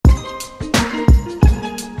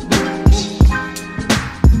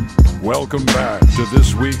Welcome back to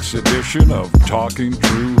this week's edition of Talking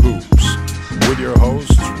True Hoops with your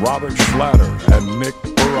hosts Robert Schlatter and Nick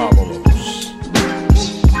Parabolos.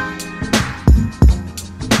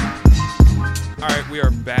 All right, we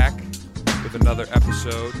are back with another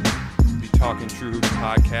episode of the Talking True Hoops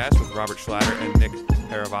podcast with Robert Schlatter and Nick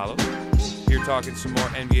Parabolos. Here talking some more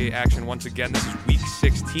NBA action once again. This is week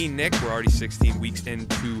 16, Nick. We're already 16 weeks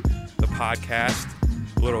into the podcast.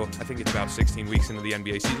 I think it's about 16 weeks into the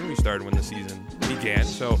NBA season. We started when the season began.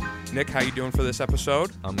 So, Nick, how you doing for this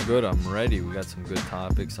episode? I'm good. I'm ready. We got some good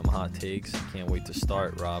topics, some hot takes. Can't wait to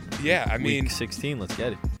start, Rob. Yeah, I mean... Week 16, let's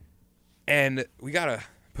get it. And we got to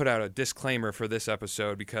put out a disclaimer for this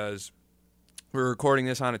episode because we're recording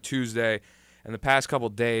this on a Tuesday, and the past couple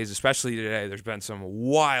days, especially today, there's been some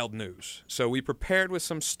wild news. So we prepared with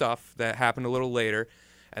some stuff that happened a little later,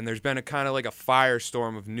 and there's been a kind of like a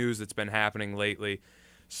firestorm of news that's been happening lately.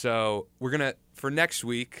 So we're going to, for next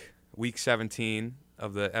week, week 17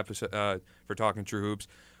 of the episode for Talking True Hoops,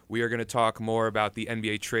 we are going to talk more about the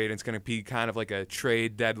NBA trade. And it's going to be kind of like a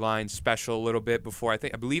trade deadline special a little bit before, I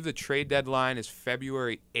believe the trade deadline is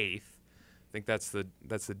February 8th. I think that's the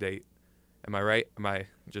date. Am I right? Am I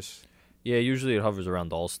just... Yeah, usually it hovers around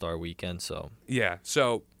the All-Star weekend, so... Yeah,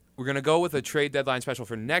 so we're going to go with a trade deadline special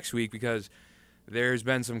for next week because there's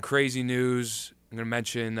been some crazy news. I'm going to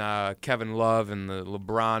mention Kevin Love and the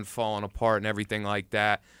LeBron falling apart and everything like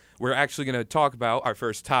that. We're actually going to talk about our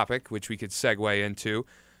first topic, which we could segue into,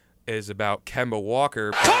 is about Kemba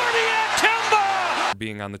Walker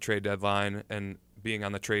being on the trade deadline and being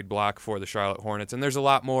on the trade block for the Charlotte Hornets. And there's a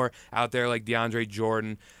lot more out there like DeAndre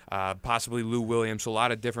Jordan, possibly Lou Williams, so a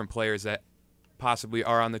lot of different players that possibly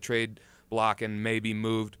are on the trade block and may be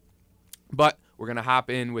moved. But we're going to hop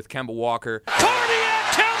in with Kemba Walker.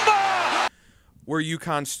 We're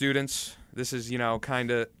UConn students. This is,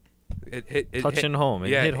 kind of... Touching home. It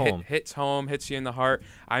hit home. Hits home, hits you in the heart.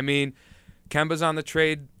 I mean, Kemba's on the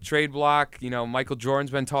trade block. Michael Jordan's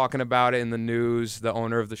been talking about it in the news, the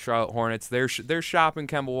owner of the Charlotte Hornets. They're shopping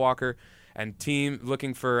Kemba Walker and team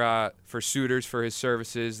looking for suitors for his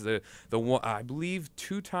services. The one, I believe,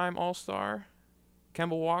 2-time All-Star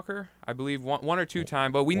Kemba Walker. I believe one or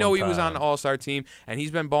 2-time, but we know he was on the All-Star team, and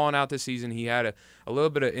he's been balling out this season. He had a little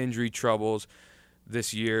bit of injury troubles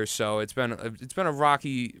this year, so it's been a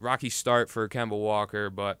rocky start for Kemba Walker,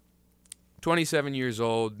 but 27 years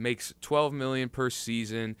old, makes $12 million per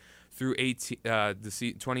season through the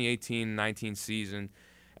 2018-19 season,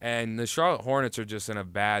 and the Charlotte Hornets are just in a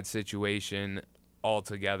bad situation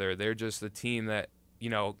altogether. They're just a team that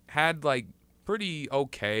had like pretty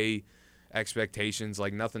okay expectations,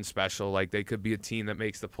 like nothing special, like they could be a team that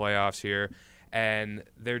makes the playoffs here, and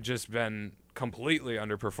they're just been completely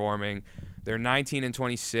underperforming. They're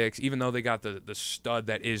 19-26, even though they got the stud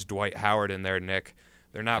that is Dwight Howard in there, Nick.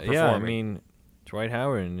 They're not performing. Yeah, I mean, Dwight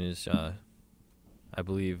Howard is, I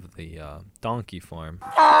believe, the donkey farm.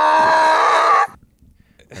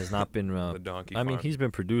 Has not been. The donkey farm. I mean, he's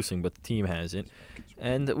been producing, but the team hasn't.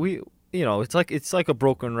 And it's like a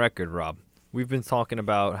broken record, Rob. We've been talking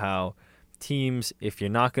about how teams, if you're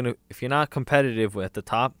not competitive at the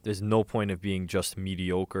top, there's no point of being just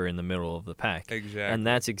mediocre in the middle of the pack. Exactly. And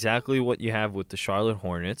that's exactly what you have with the Charlotte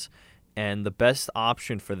Hornets. And the best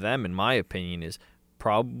option for them, in my opinion, is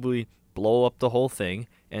probably blow up the whole thing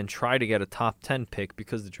and try to get a top 10 pick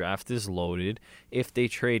because the draft is loaded. If they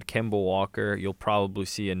trade Kemba Walker, you'll probably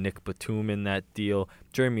see a Nick Batum in that deal.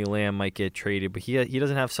 Jeremy Lamb might get traded, but he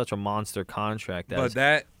doesn't have such a monster contract as...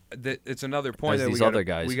 But it's another point that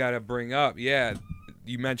we got to bring up. Yeah,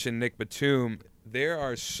 you mentioned Nick Batum. There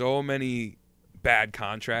are so many bad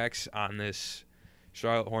contracts on this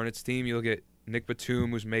Charlotte Hornets team. You look at Nick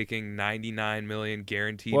Batum, who's making $99 million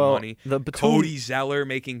guaranteed money. Cody Zeller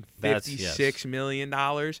making $56 million,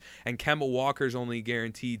 and Kemba Walker's only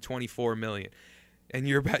guaranteed $24 million. And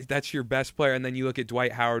that's your best player. And then you look at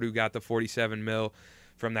Dwight Howard, who got the $47 million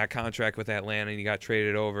from that contract with Atlanta, and he got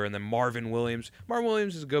traded over. And then Marvin Williams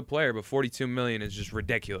is a good player, but $42 million is just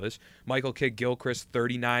ridiculous. Michael Kidd-Gilchrist,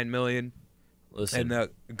 $39 million. Listen, and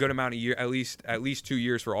a good amount of year, at least 2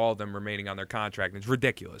 years for all of them remaining on their contract. And it's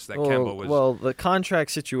ridiculous that Kemba was. Well, the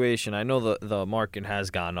contract situation, I know the market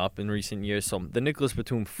has gone up in recent years. So the Nicholas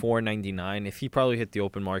Batum $4.99, if he probably hit the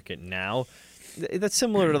open market now, that's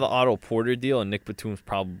similar to the Otto Porter deal, and Nick Batum's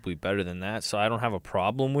probably better than that. So I don't have a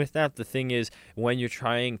problem with that. The thing is, when you're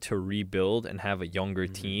trying to rebuild and have a younger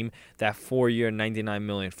team, that 4-year $99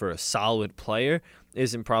 million for a solid player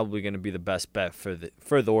isn't probably going to be the best bet for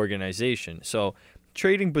the organization. So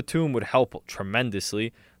trading Batum would help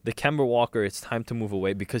tremendously. the Kemba Walker, it's time to move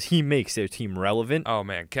away because he makes their team relevant. Oh,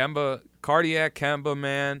 man. Cardiac Kemba,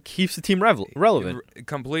 man. Keeps the team relevant.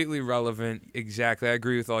 Completely relevant. Exactly. I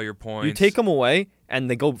agree with all your points. You take them away, and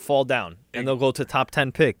they fall down, and they'll go to top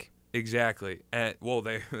 10 pick. Exactly. And well,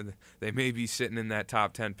 they may be sitting in that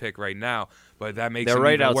top 10 pick right now, but that makes they're them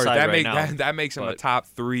right even worse. outside now. That makes them a top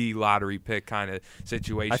 3 lottery pick kind of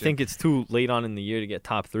situation. I think it's too late on in the year to get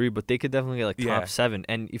top 3, but they could definitely get like top 7.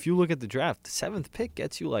 And if you look at the draft, the 7th pick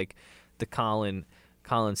gets you like the Colin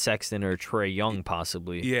Sexton or Trae Young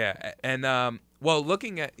possibly. Yeah, and well,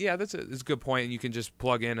 looking at that's a good point, and you can just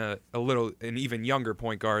plug in an even younger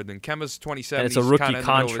point guard than Kemba's 27. And it's a rookie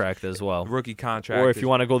contract as well. Rookie contract. Or if you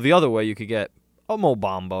want to go the other way, you could get a Mo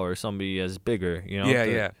Bamba or somebody as bigger.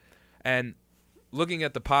 Yeah. And looking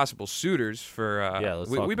at the possible suitors for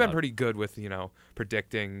we've been pretty good with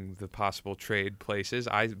predicting the possible trade places.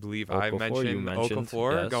 I believe I mentioned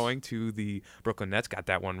Okafor going to the Brooklyn Nets. Got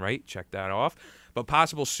that one right. Check that off. But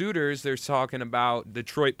possible suitors, they're talking about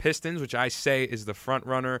Detroit Pistons, which I say is the front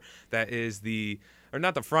runner. That is or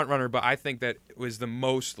not the front runner, but I think that was the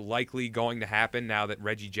most likely going to happen now that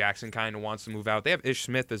Reggie Jackson kind of wants to move out. They have Ish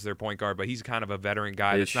Smith as their point guard, but he's kind of a veteran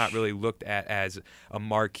guy that's not really looked at as a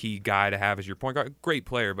marquee guy to have as your point guard. Great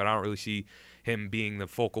player, but I don't really see him being the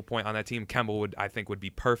focal point on that team. Kemba I think would be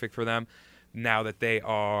perfect for them. Now that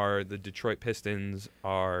the Detroit Pistons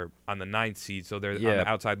are on the 9th seed, so they're on the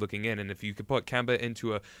outside looking in. And if you could put Kemba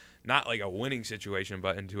into not like a winning situation,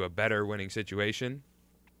 but into a better winning situation,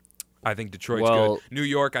 I think Detroit's good. New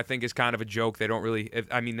York, I think, is kind of a joke. They don't really.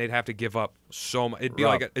 They'd have to give up so much. It'd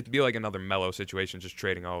be like another Melo situation, just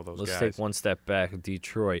trading all of those guys. Let's take one step back.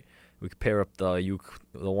 Detroit. We could pair up the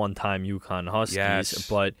one-time UConn Huskies,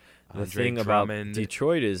 but the thing about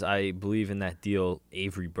Detroit is I believe in that deal,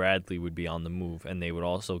 Avery Bradley would be on the move, and they would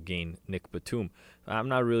also gain Nick Batum. I'm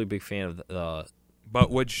not really a big fan of but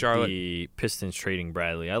would Charlotte the Pistons trading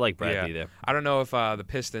Bradley? I like Bradley there. I don't know if the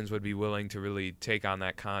Pistons would be willing to really take on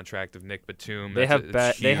that contract of Nick Batum. They have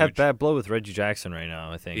bad blood with Reggie Jackson right now,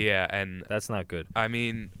 I think. Yeah, and that's not good. I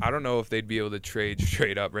don't know if they'd be able to trade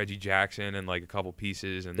straight up Reggie Jackson and like a couple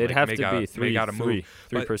pieces, and they'd have to be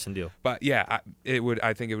three-person deal. But yeah,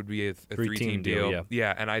 I think it would be a three-team deal.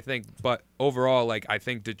 Yeah, and I think, but overall, like I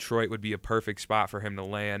think Detroit would be a perfect spot for him to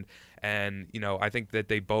land, and I think that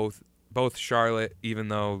they both Charlotte, even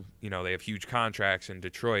though they have huge contracts in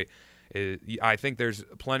Detroit, I think there's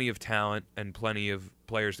plenty of talent and plenty of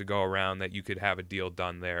players to go around that you could have a deal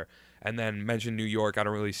done there. And then mention New York. I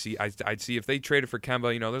don't really see. I'd see if they traded for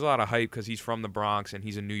Kemba. There's a lot of hype because he's from the Bronx and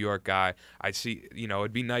he's a New York guy. I'd see.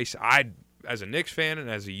 It'd be nice. As a Knicks fan and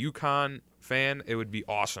as a UConn fan, it would be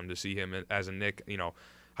awesome to see him as a Knick.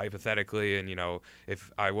 Hypothetically, and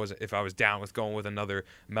if I was down with going with another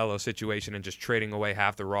Melo situation and just trading away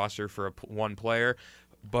half the roster for one player,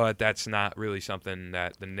 but that's not really something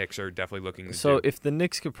that the Knicks are definitely looking to do. So if the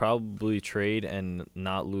Knicks could probably trade and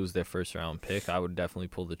not lose their first round pick, I would definitely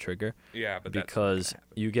pull the trigger. Yeah, but because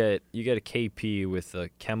you get a KP with a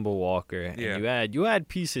Kemba Walker, and you add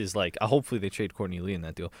pieces like hopefully they trade Courtney Lee in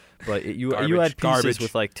that deal, but you add pieces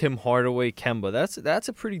with like Tim Hardaway, Kemba. That's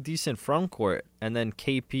a pretty decent front court, and then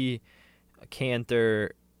KP,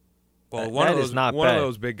 Cantor. Well, one of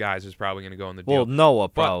those big guys is probably going to go in the deal. Well, Noah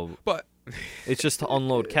probably, but it's just to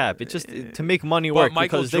unload cap. It's just to make money work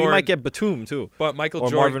because they might get Batum too. But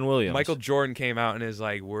Marvin Williams. Michael Jordan came out and is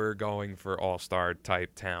like, we're going for all-star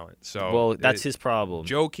type talent. So that's his problem.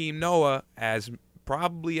 Joakim Noah, as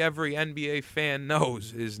probably every NBA fan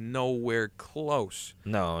knows, is nowhere close.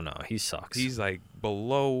 No, he sucks. He's like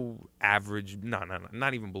below average. No,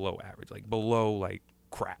 not even below average. Like below like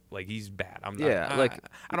crap. Like he's bad. I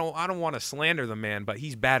don't want to slander the man, but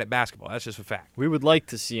he's bad at basketball. That's just a fact. We would like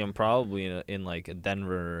to see him probably in like a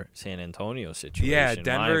Denver San Antonio situation. Yeah,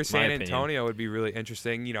 Denver San Antonio would be really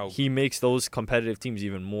interesting. He makes those competitive teams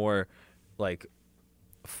even more like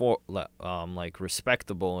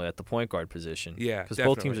respectable at the point guard position. Yeah, because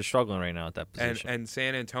both teams are struggling right now at that position. And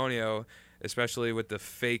San Antonio, especially with the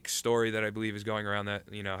fake story that I believe is going around that,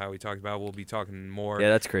 how we talked about, we'll be talking more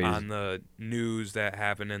that's crazy. On the news that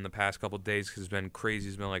happened in the past couple of days because it's been crazy.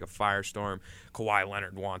 It's been like a firestorm. Kawhi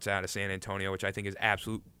Leonard wants out of San Antonio, which I think is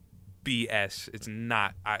absolute BS. It's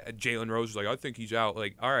not. Jalen Rose was like, I think he's out.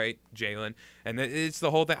 Like, all right, Jalen. And it's the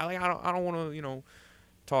whole thing. I don't want to,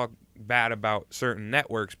 talk bad about certain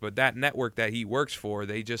networks, but that network that he works for,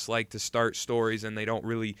 they just like to start stories and they don't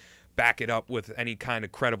really back it up with any kind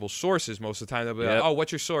of credible sources most of the time. They'll be like, oh,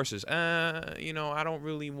 what's your sources? I don't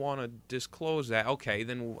really want to disclose that. Okay,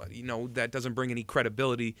 then, that doesn't bring any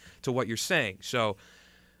credibility to what you're saying. So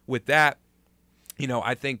with that,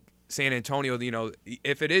 I think San Antonio,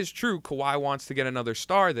 if it is true, Kawhi wants to get another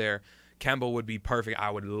star there, Kemba would be perfect. I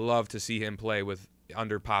would love to see him play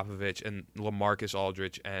under Popovich and LaMarcus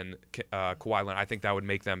Aldridge and Kawhi Leonard. I think that would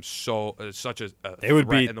make them such a threat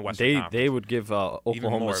in the Western Conference. They would give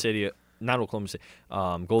Oklahoma City, not Oklahoma City,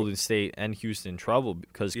 Golden State and Houston trouble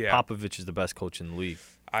because Popovich is the best coach in the league.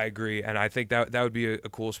 I agree, and I think that would be a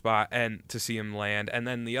cool spot, and to see him land. And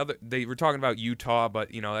then they were talking about Utah, but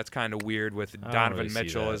that's kind of weird with Donovan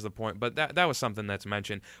Mitchell as the point. But that was something that's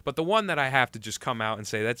mentioned. But the one that I have to just come out and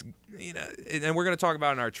say that's and we're going to talk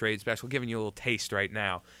about in our trade special, giving you a little taste right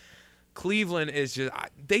now. Cleveland is just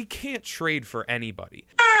they can't trade for anybody.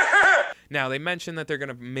 Now, they mentioned that they're going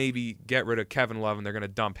to maybe get rid of Kevin Love and they're going to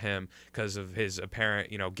dump him because of his apparent,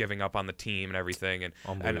 giving up on the team and everything.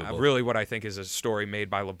 And really what I think is a story made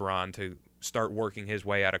by LeBron to start working his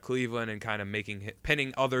way out of Cleveland and kind of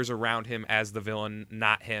pinning others around him as the villain,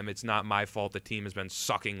 not him. It's not my fault the team has been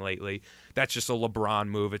sucking lately. That's just a LeBron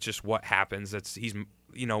move. It's just what happens. He's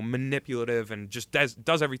manipulative and just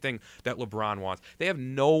does everything that LeBron wants. They have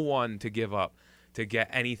no one to give up to get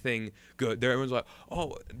anything good. Everyone's like,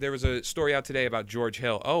 oh, there was a story out today about George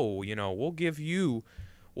Hill. Oh, we'll give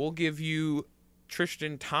you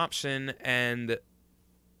Tristan Thompson and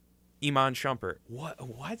Iman Shumpert.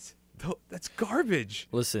 What? That's garbage.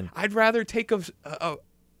 Listen, I'd rather take a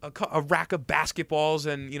rack of basketballs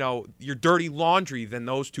and your dirty laundry than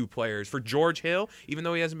those two players for George Hill, even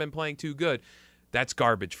though he hasn't been playing too good. That's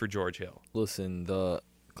garbage for George Hill. Listen, the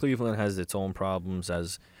Cleveland has its own problems,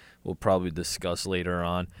 as we'll probably discuss later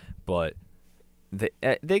on, but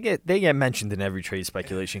they get mentioned in every trade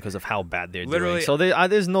speculation because of how bad they're doing. So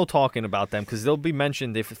there's no talking about them because they'll be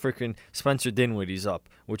mentioned if freaking Spencer Dinwiddie's up,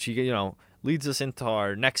 which leads us into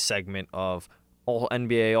our next segment of all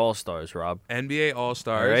NBA All-Stars. Rob, NBA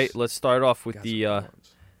All-Stars. All right, let's start off with the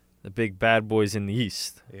big bad boys in the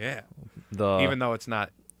East. Yeah, even though it's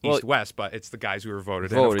not East-West, but it's the guys who were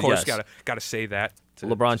voted in. Of course, yes. got to say that.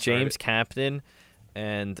 LeBron James, captain,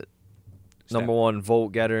 and number one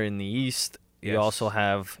vote getter in the East. Yes. You also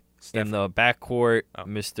have in the backcourt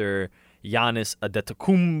Mr. Giannis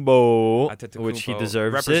Antetokounmpo, which he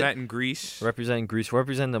deserves representing Greece.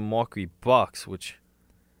 Representing the Milwaukee Bucks, which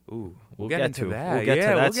we'll get to that. We'll get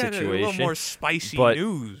to that situation. A little more spicy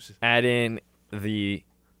news. Add in the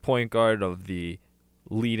point guard of the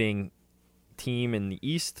leading team in the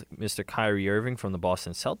East, Mr. Kyrie Irving from the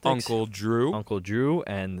Boston Celtics. Uncle Drew,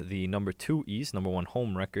 and the number 2 East, number 1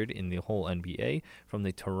 home record in the whole NBA from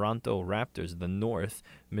the Toronto Raptors, the North,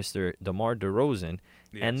 Mr. DeMar DeRozan.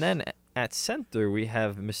 Yes. And then at center, we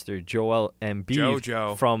have Mr. Joel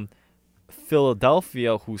Embiid from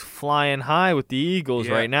Philadelphia, who's flying high with the Eagles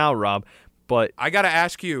right now, Rob. But I got to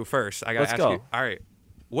ask you first. Let's go. All right.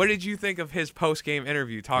 What did you think of his post-game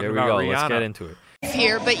interview talking about Rihanna? Let's get into it.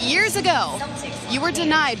 Here, but years ago, you were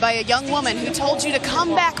denied by a young woman who told you to come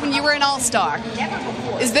back when you were an all-star.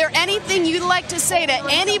 Is there anything you'd like to say to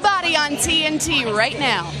anybody on TNT right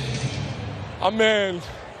now? I mean,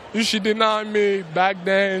 you should deny me back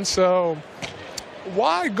then, so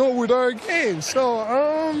why go with her again? So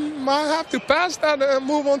I have to pass that and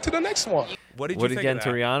move on to the next one. What did you think of that? To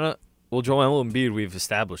Rihanna? Well, Joel Embiid, we've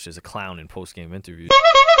established, is a clown in post-game interviews.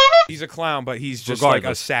 He's a clown, but he's just like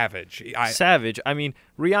a savage. Savage. I mean,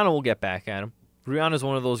 Rihanna will get back at him. Rihanna's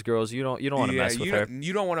one of those girls you don't want to mess with her.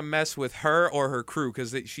 You don't want to mess with her or her crew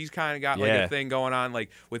because she's kind of got like a thing going on, like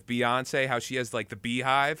with Beyonce, how she has like the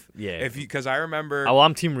beehive. Yeah. Because I remember. Oh,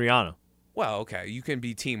 I'm Team Rihanna. Well, okay, you can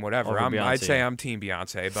be team whatever. Beyonce, I'd say I'm Team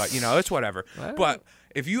Beyonce, but it's whatever. But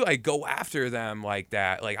if you go after them like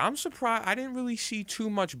that, I'm surprised I didn't really see too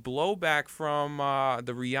much blowback from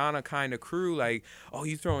the Rihanna kind of crew. Like, oh,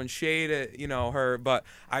 you throwing shade at her, but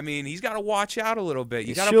I mean, he's got to watch out a little bit.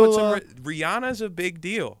 You got to put some. Rihanna's a big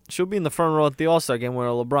deal. She'll be in the front row at the All-Star game with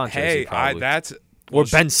a LeBron jersey, probably. Or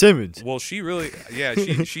Ben Simmons. Well, she really,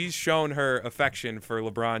 she's shown her affection for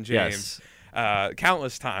LeBron James. Yes.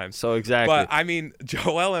 Countless times. So exactly. But I mean,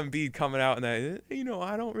 Joel Embiid coming out and that,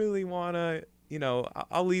 I don't really want to,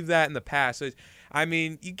 I'll leave that in the past. I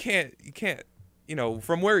mean, you can't,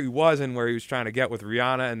 from where he was and where he was trying to get with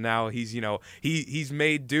Rihanna, and now he's, he's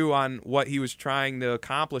made do on what he was trying to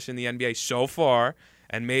accomplish in the NBA so far,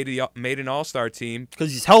 and made an All-Star team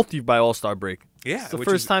because he's healthy by All-Star break. Yeah, it's the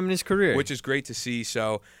first time in his career, which is great to see.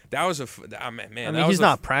 So that was he's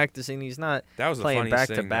not practicing. He's not playing back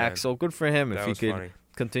to back. Thing, so good for him if he could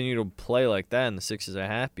continue to play like that, and the Sixers are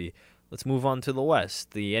happy. Let's move on to the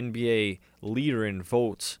West. The NBA leader in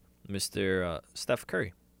votes, Mr. Steph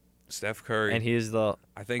Curry. Steph Curry, and he is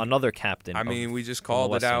another captain. I mean, we just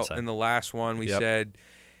called it out in the last one. We said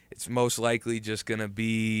it's most likely just going to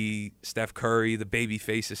be Steph Curry, the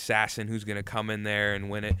babyface assassin, who's going to come in there and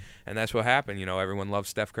win it. And that's what happened. You know, everyone loves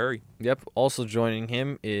Steph Curry. Yep. Also joining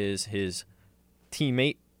him is his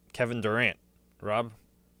teammate, Kevin Durant. Rob?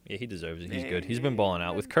 Yeah, he deserves it. He's good. He's been balling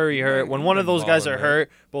out. With Curry hurt, when one of those guys are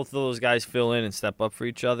hurt, both of those guys fill in and step up for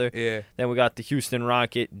each other. Yeah. Then we got the Houston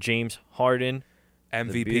Rocket, James Harden.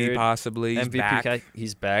 MVP possibly. He's back.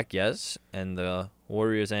 He's back, yes. And the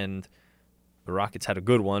Warriors and the Rockets had a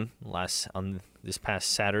good one this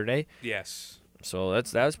past Saturday. Yes. So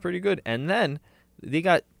that was pretty good. And then they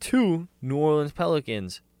got 2 New Orleans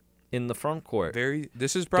Pelicans in the front court.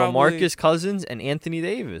 This is probably DeMarcus Cousins and Anthony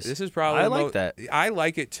Davis. This is probably I like that. I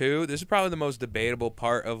like it too. This is probably the most debatable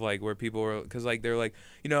part of like where people were, because like they're like,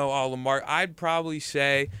 you know, Lamar. I'd probably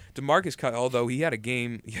say DeMarcus, although he had a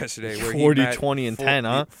game yesterday where 40, he met 20, and 10,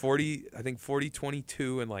 huh? 40, I think 40,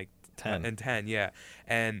 22, and like 10 and 10, yeah.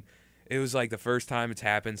 And it was like the first time it's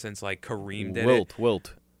happened since like Kareem did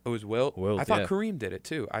Wilt. It was Wilt. I thought yeah. Kareem did it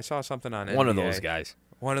too. I saw something on it. One of those guys.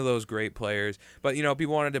 One of those great players. But, you know,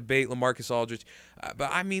 people want to debate LaMarcus Aldridge.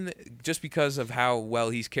 But, I mean, just because of how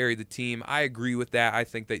well he's carried the team, I agree with that. I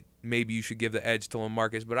think that maybe you should give the edge to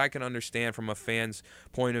LaMarcus. But I can understand from a fan's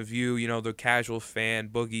point of view, you know, the casual fan,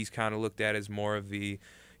 Boogie's kind of looked at as more of the,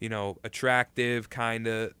 you know, attractive kind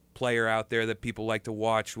of player out there that people like to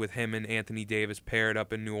watch, with him and Anthony Davis paired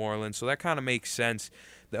up in New Orleans. So that kind of makes sense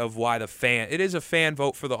of why it is a fan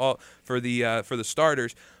vote for the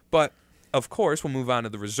starters. But of course, we'll move on to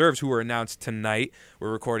the reserves, who were announced tonight.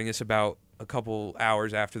 We're recording this about a couple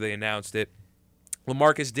hours after they announced it.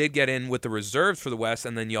 LaMarcus did get in with the reserves for the West,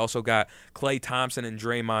 and then you also got Klay Thompson and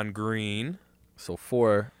Draymond Green. So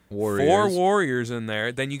 4 Warriors. 4 Warriors in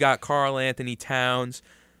there. Then you got Karl Anthony Towns,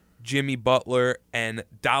 Jimmy Butler, and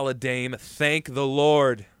Dalla Dame. Thank the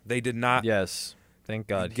Lord they did not. Yes, thank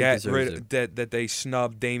God. Get rid that they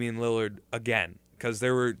snubbed Damian Lillard again, because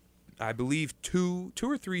there were, I believe, two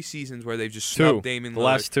or three seasons where they've just snubbed Damian Lillard. The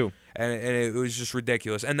last 2. And it was just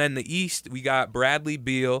ridiculous. And then the East, we got Bradley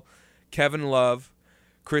Beal, Kevin Love,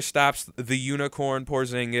 Kristaps the Unicorn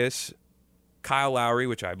Porzingis, Kyle Lowry,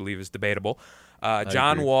 which I believe is debatable,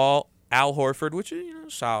 John Wall, Al Horford, which is, you know,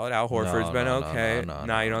 solid. Al Horford's been okay.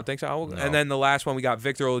 No, you don't think so? No. And then the last one, we got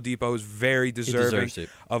Victor Oladipo, who's very deserving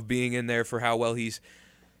of being in there for how well he's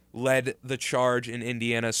led the charge in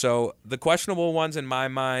Indiana. So the questionable ones in my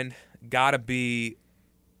mind got to be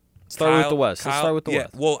Start with the West. Let's start with the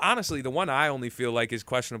West. Well, honestly, the one I only feel like is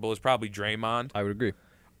questionable is probably Draymond. I would agree.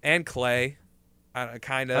 And Klay,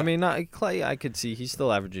 kind of. I mean, not Klay. I could see he's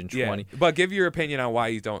still averaging 20. Yeah, but give your opinion on why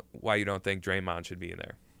you don't think Draymond should be in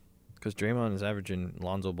there. Because Draymond is averaging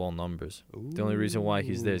Lonzo Ball numbers. Ooh. The only reason why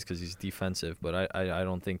he's there is because he's defensive. But I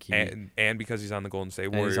don't think he... And because he's on the Golden State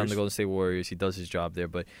Warriors. And he's on the Golden State Warriors. He does his job there.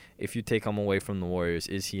 But if you take him away from the Warriors,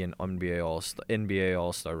 is he an NBA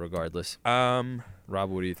All-Star regardless? Rob,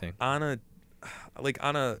 what do you think? If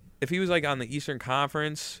he was like on the Eastern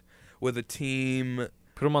Conference with a team...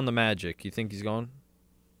 Put him on the Magic. You think he's going?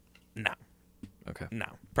 No. Okay. No,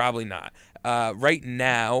 probably not. Right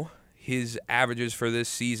now... His averages for this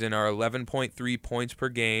season are 11.3 points per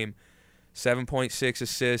game, 7.6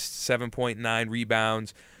 assists, 7.9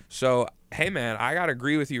 rebounds. So, hey, man, I got to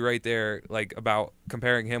agree with you right there, like, about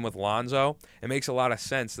comparing him with Lonzo. It makes a lot of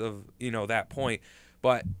sense of, you know, that point.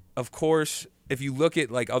 But, of course, if you look at,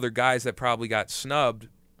 like, other guys that probably got snubbed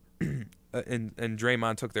and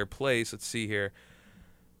Draymond took their place, let's see here.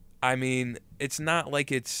 I mean, it's not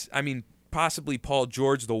like it's – I mean – possibly Paul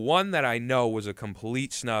George. The one that I know was a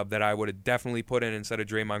complete snub that I would have definitely put in instead of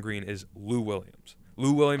Draymond Green is Lou Williams.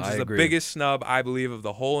 Lou Williams is the biggest snub, I believe, of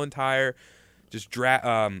the whole entire just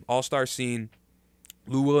all-star scene.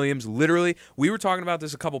 Lou Williams, literally, we were talking about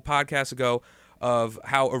this a couple podcasts ago of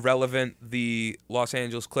how irrelevant the Los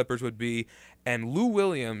Angeles Clippers would be, and Lou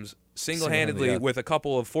Williams single-handedly with a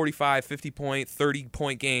couple of 45, 50-point,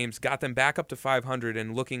 30-point games got them back up to 500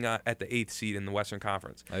 and looking at the 8th seed in the Western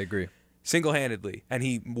Conference. I agree. Single-handedly. And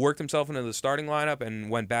he worked himself into the starting lineup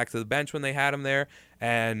and went back to the bench when they had him there,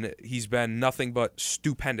 and he's been nothing but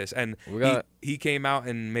stupendous. And he came out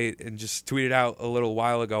and just tweeted out a little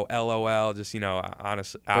while ago, LOL, just, you know,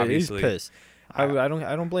 honestly, obviously. He's pissed. I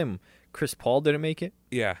don't blame him. Chris Paul didn't make it.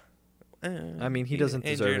 Yeah. I mean, he doesn't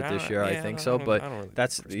deserve it this year, I think so, but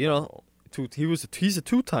that's, really, you know, he's a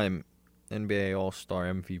 2-time NBA All-Star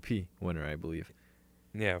MVP winner, I believe.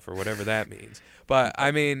 Yeah, for whatever that means. But,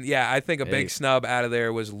 I mean, yeah, I think a big snub out of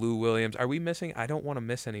there was Lou Williams. Are we missing? I don't want to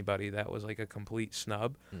miss anybody that was like a complete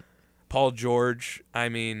snub. Paul George, I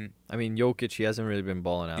mean, Jokic, he hasn't really been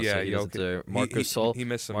balling out. Yeah, so he Marc Gasol. He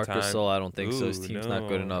missed some Marc time. Gasol, I don't think so. His team's not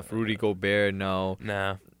good enough. Rudy Gobert, no.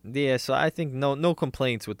 Nah. Yeah, so I think no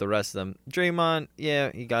complaints with the rest of them. Draymond,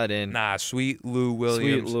 yeah, he got in. Nah, Sweet Lou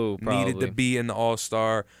Williams Sweet Lou, needed to probably. be in the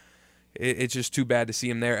All-Star. It's just too bad to see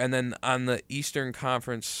him there. And then on the Eastern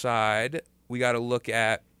Conference side, we got to look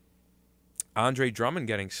at Andre Drummond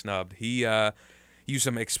getting snubbed. He used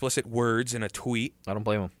some explicit words in a tweet. I don't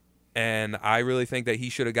blame him. And I really think that he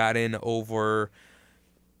should have got in over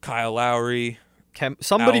Kyle Lowry.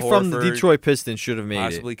 Somebody Al from the Horford, Detroit Pistons should have made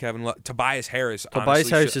possibly Kevin Love. Tobias Harris. Tobias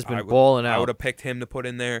honestly, Harris has been balling out. I would have picked him to put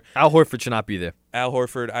in there. Al Horford should not be there. Al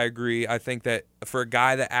Horford, I agree. I think that for a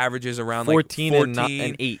guy that averages around 14 like 14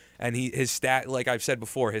 and 8. And his stat, like I've said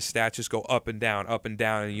before, his stats just go up and down,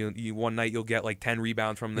 and you one night you'll get like 10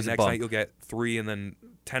 rebounds from him, the He's a next bum. night you'll get 3 and then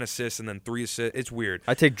 10 assists and then 3 assists. It's weird.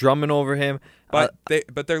 I take Drummond over him. But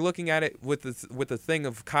they're looking at it with the thing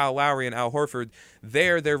of Kyle Lowry and Al Horford.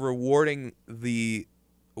 They're rewarding the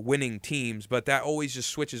winning teams, but that always just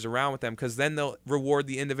switches around with them because then they'll reward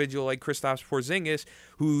the individual like Kristaps Porzingis,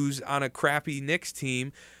 who's on a crappy Knicks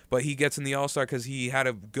team, but he gets in the All-Star because he had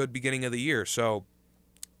a good beginning of the year. So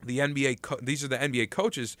the NBA, these are the NBA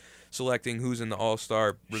coaches selecting who's in the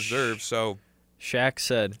All-Star reserve. So Shaq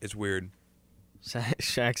said, it's weird.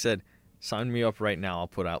 Shaq said, sign me up right now. I'll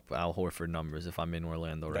put out Al Horford numbers if I'm in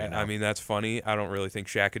Orlando right now. I mean, that's funny. I don't really think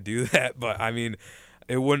Shaq could do that, but I mean,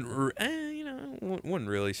 it wouldn't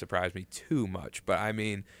really surprise me too much. But I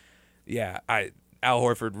mean, yeah, Al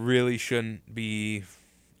Horford really shouldn't be.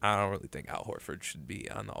 I don't really think Al Horford should be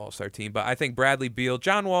on the All-Star team, but I think Bradley Beal,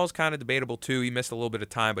 John Wall's kind of debatable too. He missed a little bit of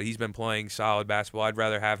time, but he's been playing solid basketball. I'd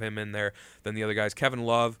rather have him in there than the other guys. Kevin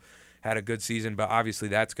Love had a good season, but obviously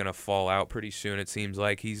that's going to fall out pretty soon. It seems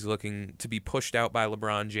like he's looking to be pushed out by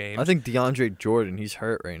LeBron James. I think DeAndre Jordan, he's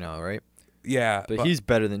hurt right now, right? Yeah, But he's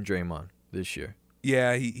better than Draymond this year.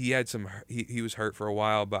 Yeah, he had some. He was hurt for a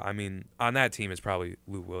while, but I mean, on that team, it's probably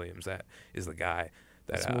Lou Williams that is the guy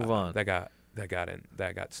that Let's move on. that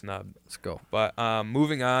got snubbed. Let's go. But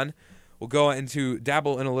moving on, we'll go into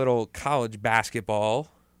dabble in a little college basketball,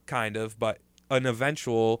 kind of, but an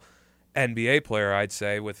eventual NBA player, I'd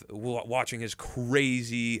say, with watching his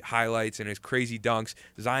crazy highlights and his crazy dunks.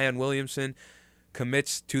 Zion Williamson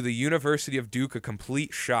commits to the University of Duke, a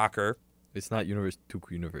complete shocker. It's not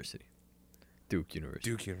Duke University. Duke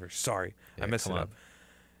University. Sorry, Yeah, I messed it come up. on.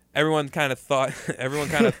 Everyone kind of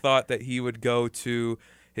thought that he would go to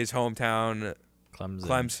his hometown,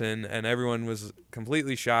 Clemson, and everyone was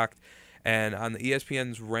completely shocked. And on the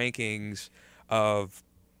ESPN's rankings of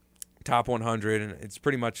top 100, and it's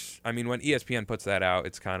pretty much, I mean, when ESPN puts that out,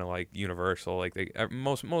 it's kind of like universal. Like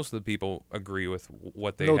most of the people agree with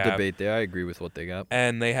what they have. No debate there. I agree with what they got.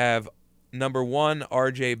 And they have number 1,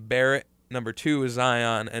 R.J. Barrett. Number 2 is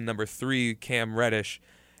Zion, and number 3, Cam Reddish.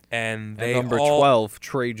 And they number 12,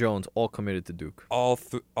 Trey Jones, all committed to Duke. All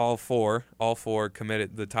four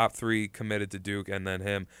committed. The top 3 committed to Duke, and then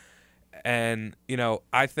him. And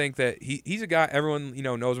I think that he's a guy. Everyone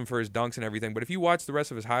knows him for his dunks and everything. But if you watch the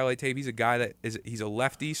rest of his highlight tape, he's a guy he's a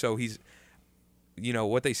lefty. So he's,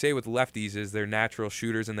 what they say with lefties is they're natural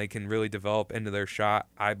shooters and they can really develop into their shot.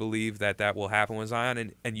 I believe that will happen with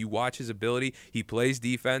Zion. And you watch his ability. He plays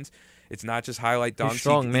defense. It's not just highlight dunks. He's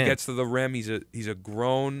strong, he man. gets to the rim. He's a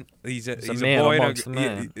grown. He's a man boy amongst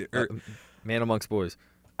men. Man amongst boys.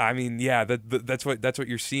 I mean, yeah, that's what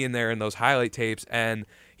you're seeing there in those highlight tapes, and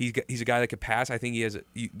he's a guy that could pass. I think he has.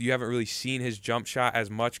 You haven't really seen his jump shot as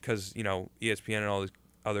much because ESPN and all these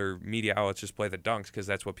other media outlets just play the dunks because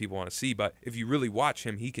that's what people want to see. But if you really watch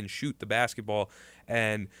him, he can shoot the basketball,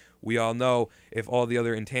 and we all know if all the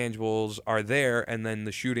other intangibles are there, and then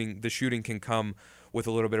the shooting can come with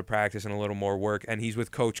a little bit of practice and a little more work, and he's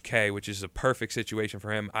with Coach K, which is a perfect situation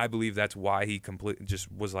for him. I believe that's why he just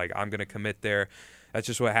was like, I'm going to commit there. That's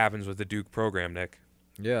just what happens with the Duke program, Nick.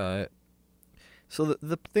 Yeah. So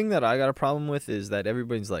the thing that I got a problem with is that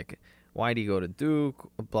everybody's like, why'd he go to Duke?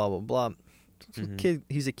 Blah, blah, blah. Mm-hmm.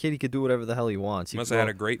 He's a kid. He could do whatever the hell he wants. He must have had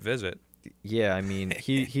a great visit. Yeah, I mean,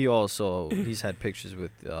 he's had pictures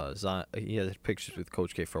with Zion. He had pictures with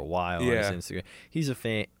Coach K for a while on his Instagram. He's a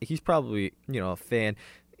fan. He's probably a fan.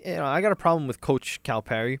 I got a problem with Coach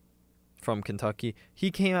Calipari from Kentucky.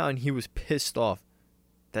 He came out and he was pissed off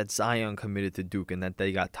that Zion committed to Duke and that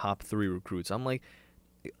they got top 3 recruits. I'm like,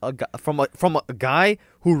 from a guy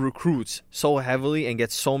who recruits so heavily and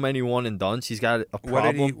gets so many one and dones, he's got a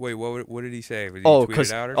problem. What did he say? Did he tweet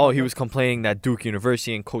it out or something? He was complaining that Duke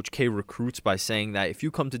University and Coach K recruits by saying that if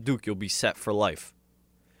you come to Duke, you'll be set for life.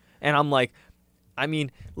 And I'm like, I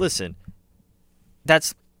mean, listen,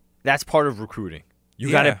 that's part of recruiting.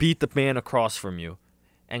 You got to beat the man across from you.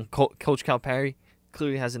 And Coach Calipari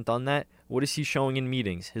clearly hasn't done that. What is he showing in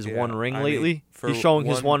meetings? His Yeah, one ring I mean, lately? for He's showing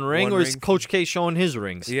his one ring, or is ring Coach K showing his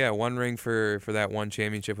rings? Yeah, one ring for that one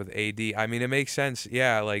championship with AD. I mean, it makes sense.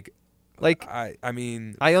 Yeah, like I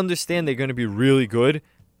mean, I understand they're going to be really good,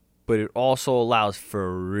 but it also allows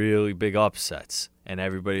for really big upsets, and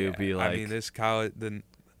everybody will be like, I mean, this college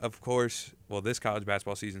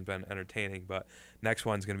basketball season's been entertaining, but next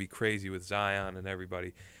one's going to be crazy with Zion and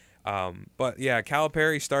everybody. But yeah,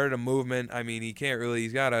 Calipari started a movement. I mean,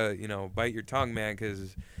 he's got to, bite your tongue, man,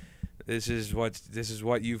 because this is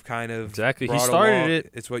what you've kind of exactly. brought He started along.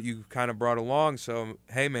 it. It's what you kind of brought along. So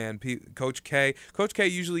hey, man, Coach K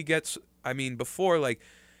usually gets. I mean, before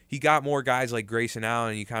he got more guys like Grayson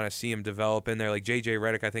Allen, and you kind of see him develop in there. Like J.J.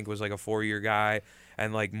 Redick, I think was like a 4-year guy,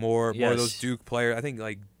 and more of those Duke players. I think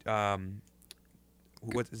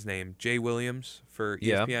what's his name? Jay Williams for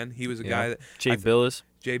ESPN. Yeah. He was a guy that Jay Billis.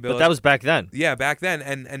 Jay Billis. But that was back then. Yeah, back then.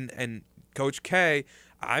 And Coach K,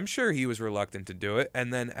 I'm sure he was reluctant to do it.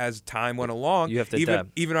 And then as time went along, You have to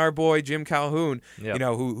even our boy Jim Calhoun, Yep.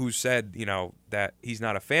 who said, that he's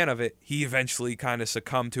not a fan of it, he eventually kind of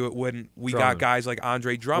succumbed to it when we got Drummond. guys like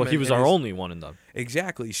Andre Drummond. Well, he was our only one and done.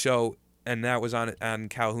 Exactly. So, and that was on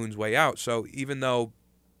Calhoun's way out. So even though,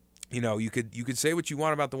 you could say what you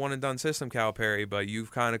want about the one and done system, Calipari, but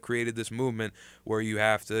you've kind of created this movement where you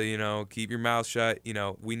have to, keep your mouth shut.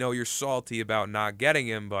 We know you're salty about not getting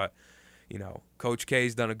him, but Coach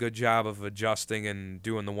K's done a good job of adjusting and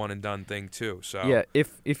doing the one and done thing too. So yeah,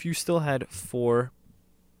 if you still had four,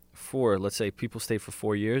 let's say people stay for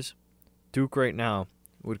 4 years, Duke right now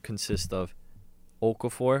would consist of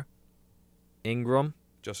Okafor, Ingram,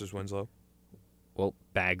 Justice Winslow. well,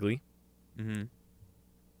 Bagley. Mm-hmm.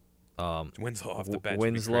 Winslow off the bench.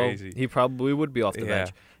 Winslow, would be crazy. he probably would be off the Yeah.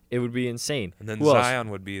 bench. It would be insane. And then Who else? Zion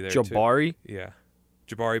would be there Jabari. too. Yeah.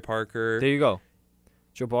 Jabari Parker. There you go.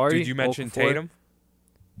 Jabari. Did you mention Okafor. Tatum?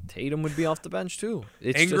 Tatum would be off the bench too.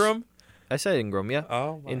 It's Ingram? I said Ingram, yeah.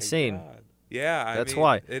 Oh my Insane. God. Yeah, That's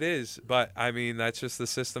why. It is. But I mean, that's just the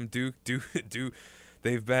system. Duke.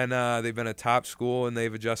 They've been a top school, and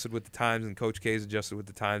they've adjusted with the times, and Coach K's adjusted with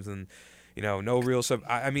the times, and no real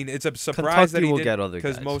I mean, it's a surprise Kentucky that he will did get other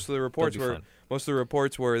because guys. most of the reports They'll be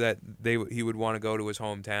were that he would want to go to his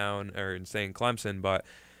hometown or stay in Clemson, but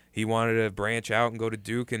he wanted to branch out and go to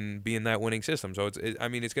Duke and be in that winning system. So it's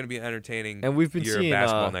going to be an entertaining And we've been year seeing of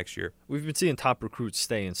basketball next year. We've been seeing top recruits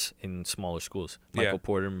stay in smaller schools. Michael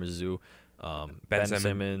Porter, Mizzou, Ben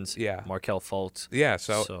Simmons, Markelle Fultz. Yeah,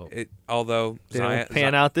 so although Zion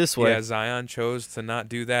pan out this way. Yeah, Zion chose to not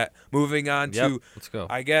do that. Moving on to let's go.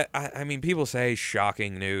 I mean, people say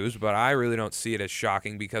shocking news, but I really don't see it as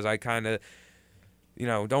shocking because I kind of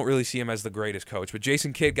don't really see him as the greatest coach. But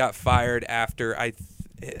Jason Kidd got fired after I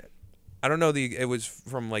don't know it was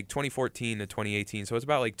from 2014 to 2018, so it's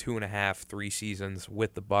about 2.5, 3 seasons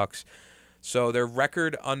with the Bucks. So their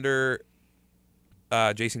record under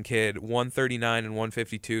Jason Kidd, 139 and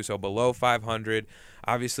 152, so below 500.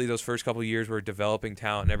 Obviously, those first couple of years were developing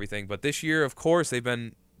talent and everything. But this year, of course, they've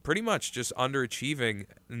been pretty much just underachieving.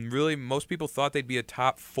 And really, most people thought they'd be a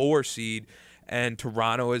top 4 seed. And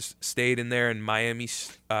Toronto has stayed in there, and Miami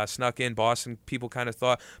snuck in. Boston, people kind of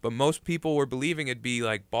thought. But most people were believing it'd be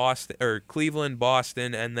Boston or Cleveland,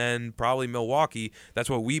 Boston, and then probably Milwaukee. That's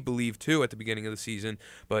what we believed, too, at the beginning of the season.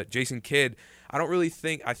 But Jason Kidd, I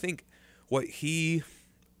think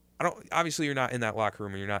obviously you're not in that locker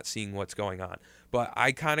room and you're not seeing what's going on, but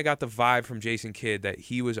I kind of got the vibe from Jason Kidd that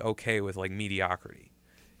he was okay with mediocrity.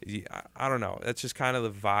 I don't know. That's just kind of the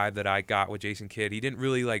vibe that I got with Jason Kidd. He didn't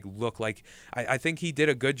really look like. I think he did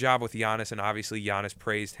a good job with Giannis, and obviously Giannis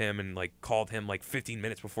praised him and called him 15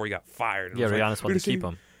 minutes before he got fired. And Giannis wanted to keep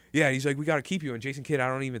him. Yeah, he's like, we got to keep you. And Jason Kidd, I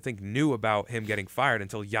don't even think knew about him getting fired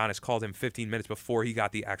until Giannis called him 15 minutes before he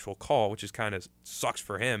got the actual call, which is kind of sucks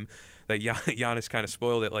for him that Giannis kind of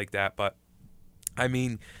spoiled it like that. But I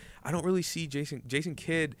mean, I don't really see Jason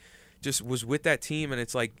Kidd just was with that team, and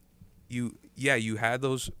it's you had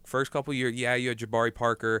those first couple years. Yeah, you had Jabari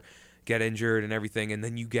Parker get injured and everything, and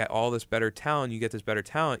then you get all this better talent. You get this better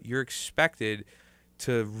talent. You're expected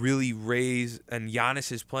to really raise, and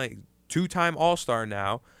Giannis is playing 2-time All-Star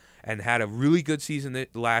now and had a really good season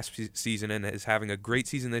last season and is having a great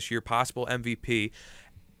season this year, possible MVP.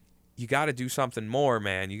 You got to do something more,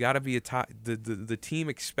 man. You got to be a top. The team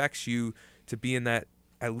expects you to be in that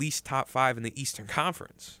at least top 5 in the Eastern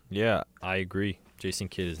Conference. Yeah, I agree. Jason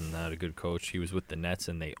Kidd is not a good coach. He was with the Nets,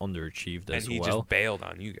 and they underachieved as well. And he just bailed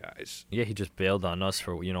on you guys. Yeah, he just bailed on us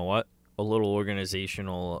for, a little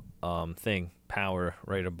organizational thing. power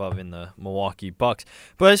right above in the Milwaukee Bucks.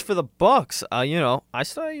 But as for the Bucks, I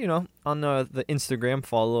started, on the Instagram,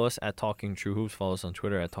 follow us at Talking True Hoops. Follow us on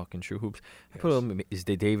Twitter at Talking True Hoops. Is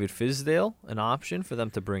the David Fizdale an option for them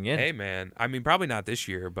to bring in? Hey, man. I mean, probably not this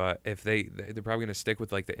year, but if they're probably going to stick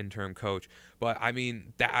with like the interim coach. But I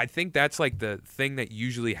mean, I think that's like the thing that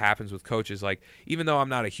usually happens with coaches. Like, even though I'm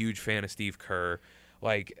not a huge fan of Steve Kerr,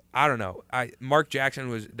 like, I don't know. Mark Jackson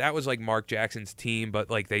was like Mark Jackson's team, but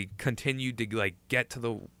like they continued to like get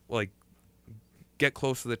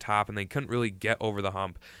close to the top, and they couldn't really get over the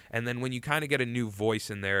hump. And then when you kind of get a new voice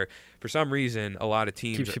in there, for some reason, a lot of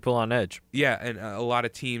teams Keeps people on edge. Yeah, and a lot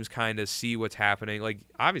of teams kind of see what's happening. Like,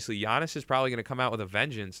 obviously, Giannis is probably going to come out with a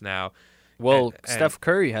vengeance now. Well, Steph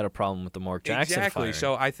Curry had a problem with the Mark Jackson exactly. firing.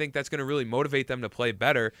 So I think that's going to really motivate them to play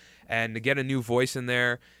better and to get a new voice in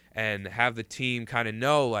there and have the team kind of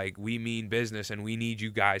know, like, we mean business and we need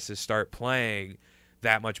you guys to start playing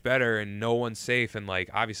that much better, and no one's safe. And, like,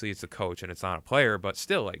 obviously it's the coach and it's not a player, but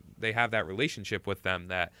still, like, they have that relationship with them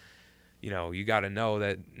that, you got to know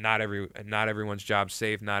that not everyone's job's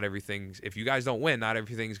safe. Not everything's, if you guys don't win, not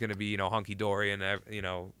everything's going to be, hunky-dory and,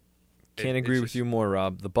 Can't agree with you more,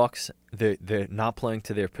 Rob. The Bucks, they're not playing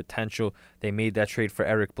to their potential. They made that trade for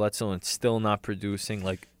Eric Bledsoe and still not producing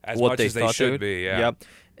like as what much they as thought they should would be. Yeah. Yep.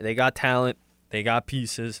 They got talent. They got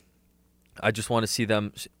pieces. I just want to see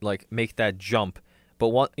them like make that jump.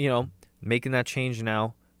 But making that change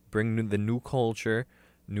now, bring the new culture,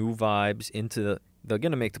 new vibes into they're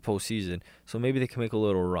gonna make the postseason. So maybe they can make a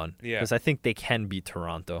little run. Yeah. Because I think they can beat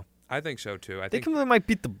Toronto. I think so too. They might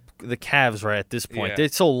beat the Cavs right at this point. Yeah. They're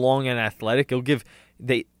so long and athletic. It'll give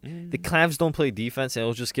the Cavs don't play defense, and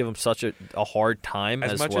it'll just give them such a hard time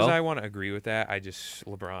as much well. as I want to agree with that,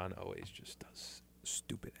 LeBron always just does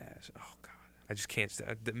stupid ass. Oh God, I just can't.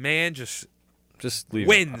 The man just leave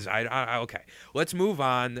wins. Okay, let's move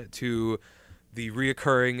on to the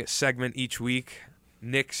reoccurring segment each week.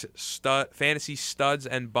 Nick's fantasy studs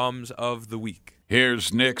and bums of the week.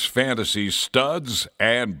 Here's Nick's fantasy studs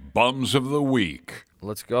and bums of the week.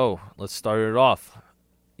 Let's go. Let's start it off.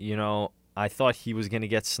 I thought he was going to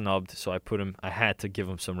get snubbed, so I had to give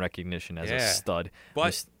him some recognition as a stud.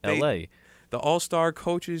 But L.A. The All-Star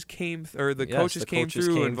coaches came through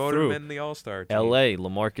and voted him in the All-Star team. L.A.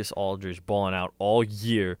 LaMarcus Aldridge balling out all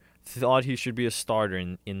year. Thought he should be a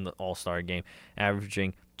starter in the All-Star game,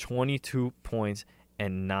 averaging 22 points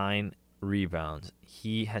and 9 rebounds.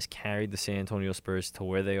 He has carried the San Antonio Spurs to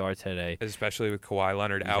where they are today. Especially with Kawhi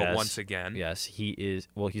Leonard out once again. Yes, he is.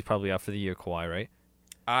 Well, he's probably out for the year, Kawhi, right?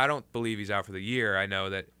 I don't believe he's out for the year. I know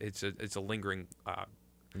that it's a lingering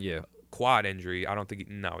quad injury. I don't think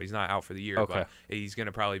he's not out for the year, but he's going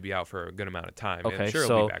to probably be out for a good amount of time. Okay, I'm sure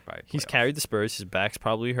so he'll be back by he's carried the Spurs. His back's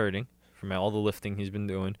probably hurting from all the lifting he's been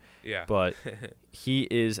doing. Yeah. But he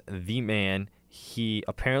is the man. He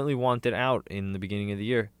apparently wanted out in the beginning of the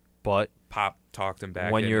year, but Pop talked him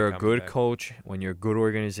back. When you're a good coach, when you're a good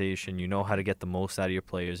organization, you know how to get the most out of your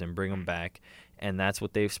players and bring them back. And that's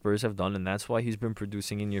what Spurs have done, and that's why he's been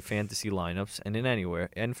producing in your fantasy lineups and in anywhere,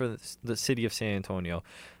 and for the city of San Antonio.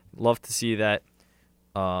 Love to see that.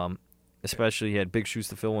 Especially he had big shoes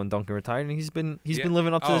to fill when Duncan retired, and he's been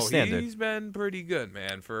living up to the standard. He's been pretty good,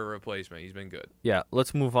 man, for a replacement. He's been good. Yeah,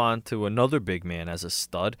 let's move on to another big man as a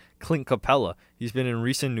stud, Clint Capella. He's been in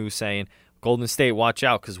recent news saying, Golden State, watch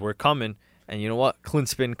out because we're coming. And you know what?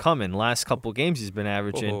 Clint's been coming. Last couple games he's been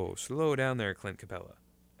averaging. Oh, slow down there, Clint Capella.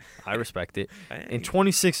 I respect it. In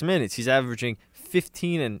 26 minutes, he's averaging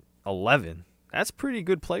 15 and 11. That's pretty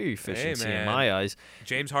good player efficiency in my eyes.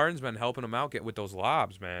 James Harden's been helping him out with those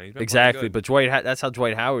lobs, man. He's been exactly, but that's how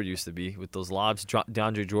Dwight Howard used to be with those lobs.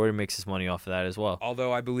 DeAndre Jordan makes his money off of that as well.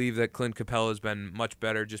 Although I believe that Clint Capella's been much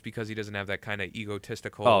better just because he doesn't have that kind of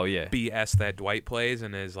egotistical BS that Dwight plays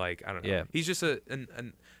and is like, I don't know. Yeah. He's just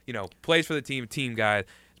plays for the team guy.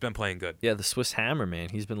 He's been playing good. Yeah, the Swiss Hammer, man.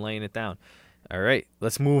 He's been laying it down. All right,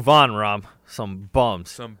 let's move on, Rob. Some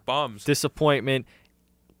bums. Disappointment.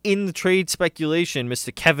 In the trade speculation,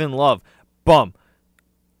 Mr. Kevin Love, bum.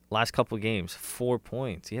 Last couple of games, 4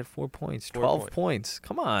 points. He had 4 points, 12 points.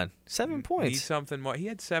 Come on, 7 points. Need something more. He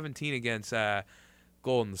had 17 against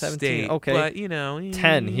Golden 17, State. Okay, but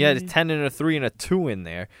 10. He had a 10 and a 3 and a 2 in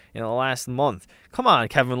there in the last month. Come on,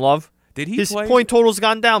 Kevin Love. His point total's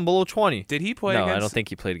gone down below 20. Did he play? No, I don't think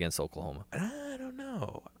he played against Oklahoma. I don't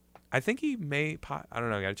know. I think he may. I don't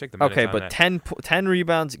know. I got to check the minutes. Okay, but 10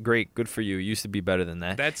 rebounds, great, good for you. It used to be better than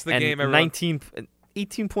that. That's the game.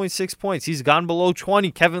 18.6 points. He's gone below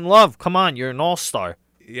 20. Kevin Love, come on, you're an all-star.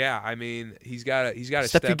 Yeah, I mean, he's got to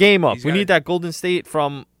step your game up. We need that Golden State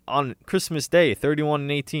from on Christmas Day, 31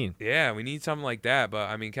 and 18. Yeah, we need something like that. But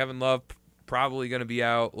I mean, Kevin Love probably going to be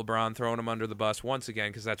out. LeBron throwing him under the bus once again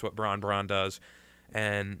because that's what Bron does.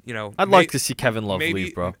 And, I'd like to see Kevin Love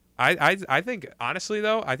leave, bro. I think, honestly,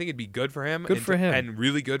 though, I think it'd be good for him. Good for him. And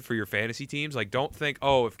really good for your fantasy teams. Like, don't think,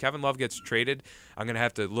 oh, if Kevin Love gets traded, I'm going to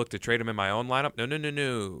have to look to trade him in my own lineup.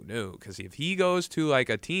 No. Because if he goes to, like,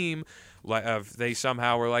 a team, like if they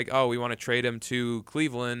somehow were like, oh, we want to trade him to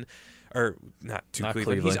Cleveland, or not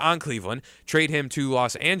Cleveland. He's on Cleveland. Trade him to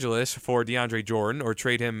Los Angeles for DeAndre Jordan, or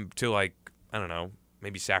trade him to, like, I don't know,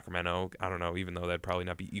 maybe Sacramento. I don't know, even though that'd probably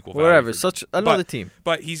not be equal value. Whatever, another team.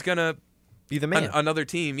 But he's going to be the man. Another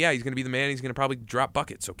team, yeah, he's going to be the man. He's going to probably drop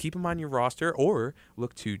buckets. So keep him on your roster or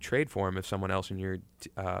look to trade for him if someone else in your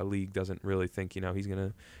league doesn't really think, he's going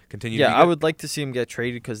to continue to be good. I would like to see him get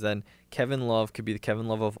traded because then Kevin Love could be the Kevin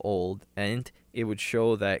Love of old, and it would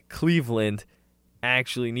show that Cleveland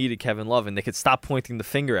actually needed Kevin Love, and they could stop pointing the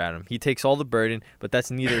finger at him. He takes all the burden, but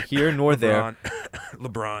that's neither here nor there.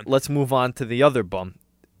 LeBron. Let's move on to the other bum.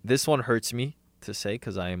 This one hurts me to say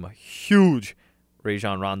because I am a huge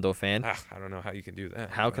Rajon Rondo fan. I don't know how you can do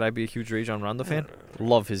that. How could I be a huge Rajon Rondo fan?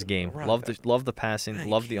 Love his game. Love the passing.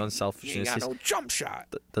 Love the unselfishness. He ain't got no jump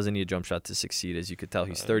shot. Doesn't need a jump shot to succeed, as you could tell.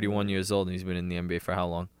 He's 31 years old, and he's been in the NBA for how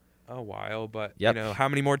long? A while, but yep. How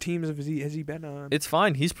many more teams has he been on? It's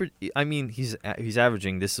fine. He's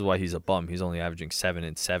averaging. This is why he's a bum. He's only averaging 7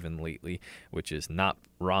 and 7 lately, which is not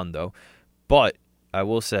Rondo. But I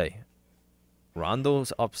will say,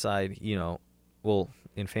 Rondo's upside, well,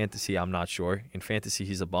 in fantasy, I'm not sure. In fantasy,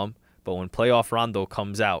 he's a bum. But when playoff Rondo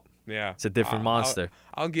comes out, it's a different monster.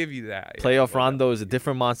 I'll give you that. Playoff Rondo is a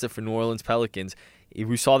different monster for New Orleans Pelicans.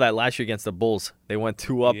 We saw that last year against the Bulls. They went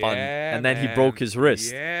 2 up and then he broke his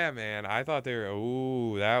wrist. Yeah, man. I thought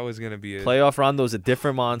that was going to be playoff Rondo is a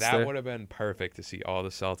different monster. That would have been perfect to see all the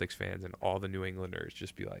Celtics fans and all the New Englanders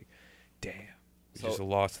just be like, damn. We just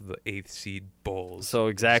lost to the 8th seed Bulls. So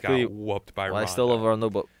exactly. Got whooped by Rondo. I still love Rondo,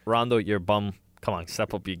 but Rondo, you're a bum. Come on,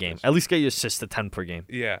 step up your game. At least get your assists to 10 per game.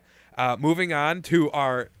 Yeah. Moving on to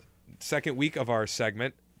our second week of our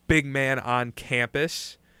segment, Big Man on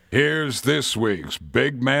Campus. Here's this week's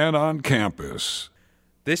Big Man on Campus.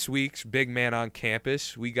 This week's Big Man on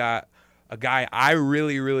Campus, we got a guy I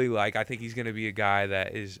really, really like. I think he's going to be a guy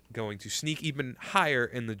that is going to sneak even higher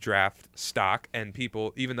in the draft stock. And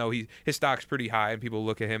people, even though his stock's pretty high and people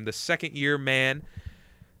look at him, the second-year man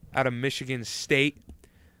out of Michigan State,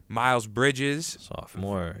 Miles Bridges.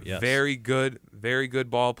 Sophomore, yes. Very good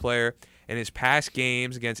ball player. In his past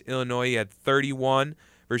games against Illinois, he had 31.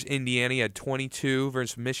 Versus Indiana, he had 22.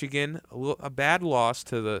 Versus Michigan, a bad loss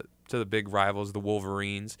to the big rivals, the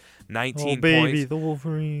Wolverines. 19 points. The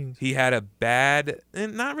Wolverines. He had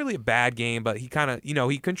not really a bad game, but he kind of,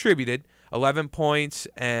 he contributed. 11 points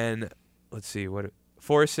and,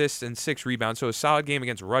 4 assists and 6 rebounds. So a solid game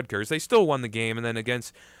against Rutgers. They still won the game, and then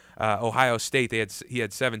against Ohio State, he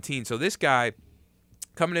had 17. So this guy,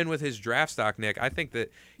 coming in with his draft stock, Nick, I think that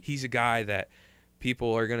he's a guy that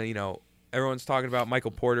people are going to, everyone's talking about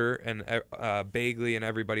Michael Porter and Bagley and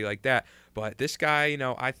everybody like that. But this guy,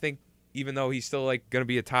 I think even though he's still going to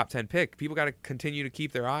be a top 10 pick, people got to continue to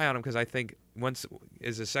keep their eye on him because I think once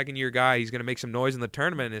as a second-year guy, he's going to make some noise in the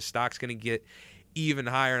tournament and his stock's going to get even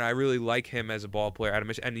higher. And I really like him as a ball player out of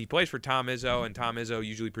Michigan. And he plays for Tom Izzo, and Tom Izzo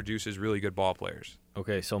usually produces really good ball players.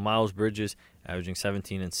 Okay, so Miles Bridges averaging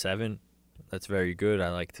 17 and 7. That's very good. I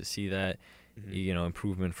like to see that. Mm-hmm.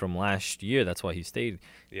 Improvement from last year. That's why he stayed.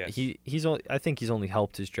 Yes. I think he's only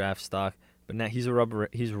helped his draft stock, but now he's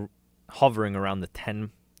hovering around the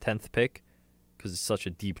 10th pick because it's such a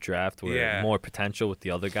deep draft where more potential with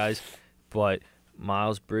the other guys. But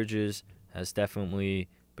Miles Bridges has definitely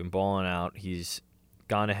been balling out. He's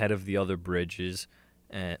gone ahead of the other Bridges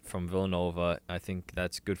from Villanova. I think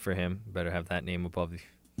that's good for him. Better have that name above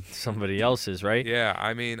somebody else's, right? Yeah,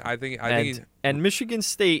 I think he's... And Michigan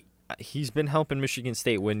State, he's been helping Michigan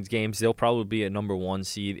State win games. They'll probably be a number 1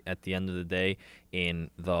 seed at the end of the day in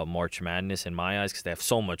the March Madness in my eyes because they have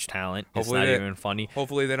so much talent. It's not even funny.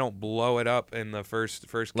 Hopefully they don't blow it up in the first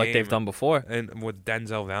game. Like they've done before. And with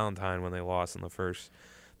Denzel Valentine when they lost in the first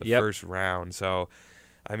round. So,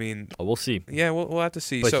 we'll see. Yeah, we'll have to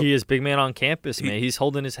see. But he is big man on campus, man. He's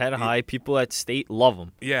holding his head high. People at State love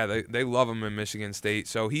him. Yeah, they love him in Michigan State.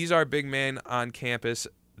 So he's our big man on campus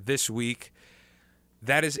this week.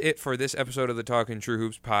 That is it for this episode of the Talkin' True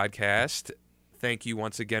Hoops podcast. Thank you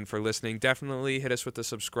once again for listening. Definitely hit us with the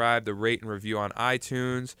subscribe, the rate, and review on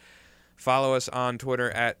iTunes. Follow us on Twitter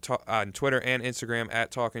and Instagram at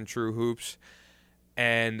Talkin' True Hoops.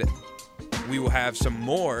 And we will have some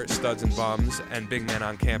more studs and bums and big men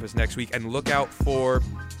on campus next week. And look out for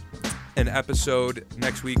an episode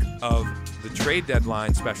next week of the trade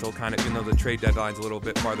deadline special, kind of, even though the trade deadline's a little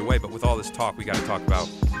bit farther away. But with all this talk, we got to talk about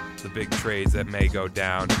the big trades that may go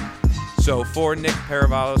down. So for Nick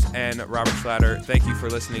Paravalos and Robert Schlatter, thank you for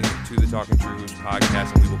listening to the Talkin' True Hoops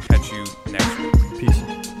podcast, and we will catch you next week. Peace.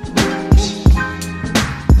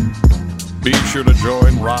 Be sure to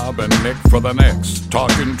join Rob and Nick for the next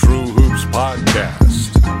Talkin' True Hoops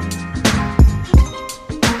podcast.